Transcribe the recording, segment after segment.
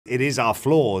It is our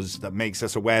flaws that makes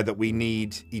us aware that we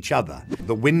need each other.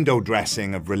 The window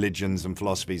dressing of religions and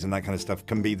philosophies and that kind of stuff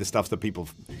can be the stuff that people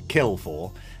kill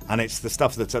for, and it's the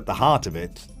stuff that's at the heart of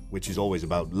it, which is always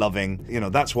about loving. You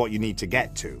know, that's what you need to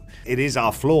get to. It is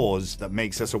our flaws that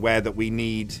makes us aware that we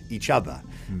need each other,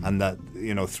 and that,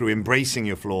 you know, through embracing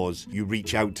your flaws, you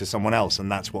reach out to someone else,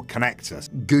 and that's what connects us.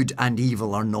 Good and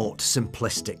evil are not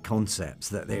simplistic concepts,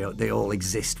 that they all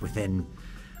exist within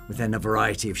a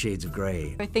variety of shades of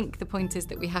grey. I think the point is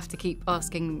that we have to keep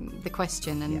asking the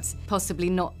question and possibly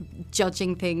not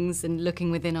judging things and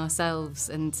looking within ourselves.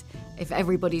 And if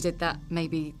everybody did that,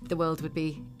 maybe the world would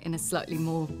be in a slightly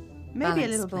more maybe a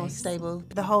little place. more stable.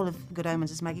 The whole of Good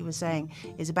Omens, as Maggie was saying,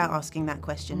 is about asking that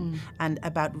question and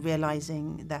about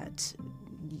realising that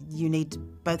you need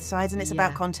both sides, and it's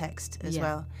about context as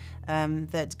well.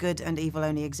 That good and evil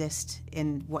only exist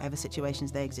in whatever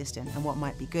situations they exist in, and what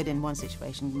might be good in one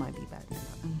situation might be bad in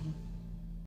another.